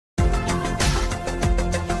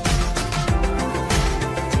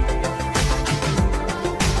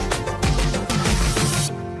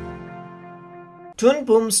Toon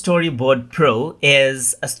Boom Storyboard Pro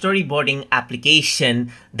is a storyboarding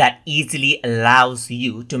application that easily allows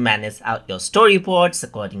you to manage out your storyboards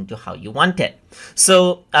according to how you want it.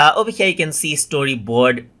 So over here you can see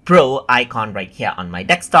Storyboard Pro icon right here on my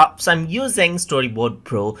desktop. So I'm using Storyboard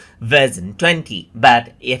Pro version 20.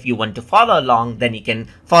 But if you want to follow along, then you can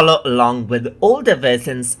follow along with older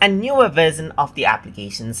versions and newer version of the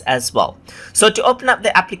applications as well. So to open up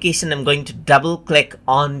the application, I'm going to double click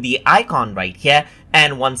on the icon right here.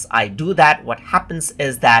 And once I do that, what happens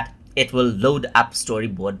is that it will load up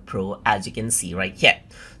Storyboard Pro, as you can see right here.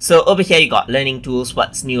 So over here you got learning tools,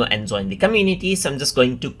 what's new, and join the community. So I'm just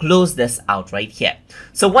going to close this out right here.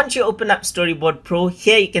 So once you open up Storyboard Pro,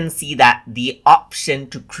 here you can see that the option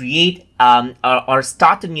to create or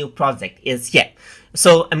start a new project is here.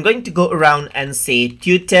 So I'm going to go around and say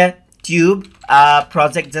tutor tube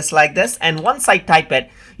project, just like this. And once I type it,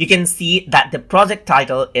 you can see that the project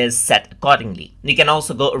title is set accordingly. You can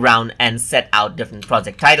also go around and set out different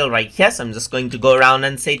project title right here. So I'm just going to go around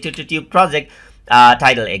and say tutor project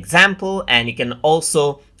title example, and you can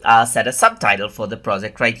also set a subtitle for the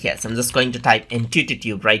project right here. So I'm just going to type in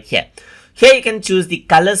tutor right here. Here you can choose the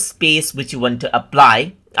color space which you want to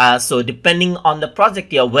apply. So depending on the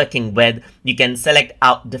project you're working with, you can select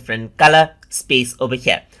out different color space over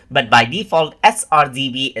here. But by default,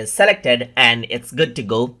 sRGB is selected and it's good to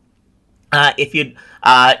go. If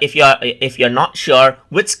you're not sure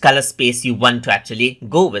which color space you want to actually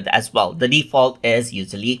go with as well, the default is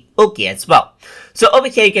usually okay as well. So over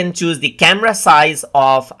here you can choose the camera size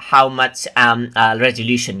of how much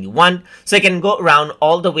resolution you want. So you can go around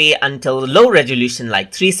all the way until low resolution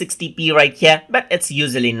like 360p right here, but it's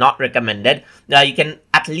usually not recommended. You can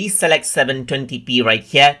at least select 720p right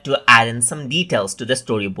here to add in some details to the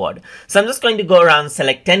storyboard. So I'm just going to go around,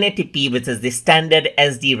 select 1080p, which is the standard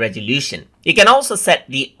SD resolution. You can also set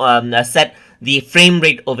the frame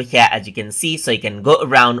rate over here, as you can see. So you can go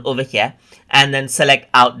around over here and then select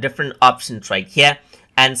out different options right here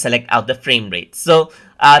and select out the frame rate. So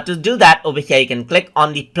to do that, over here you can click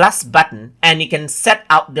on the plus button and you can set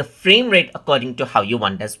out the frame rate according to how you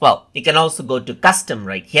want as well. You can also go to custom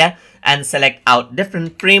right here and select out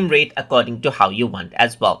different frame rate according to how you want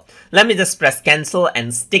as well. Let me just press cancel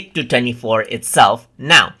and stick to 24 itself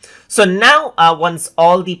now. So now once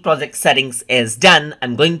all the project settings is done,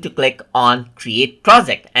 I'm going to click on create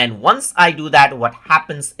project. And once I do that, what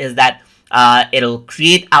happens is that it'll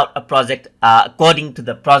create out a project according to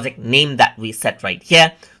the project name that we set right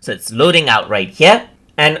here. So it's loading out right here.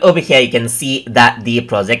 And over here, you can see that the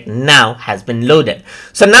project now has been loaded.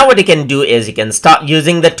 So now what you can do is you can start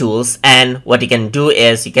using the tools, and what you can do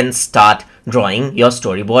is you can start drawing your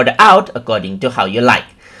storyboard out according to how you like.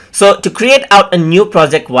 So to create out a new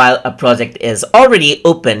project while a project is already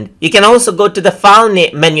opened, you can also go to the file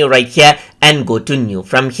menu right here and go to new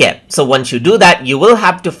from here. So once you do that, you will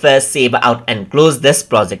have to first save out and close this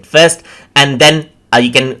project first, and then you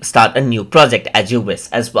can start a new project as you wish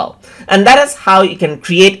as well. And that is how you can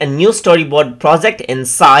create a new storyboard project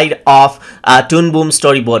inside of Toon Boom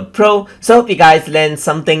Storyboard Pro. So hope you guys learned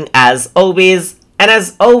something as always. And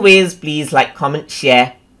as always, please like, comment,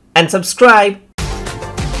 share, and subscribe.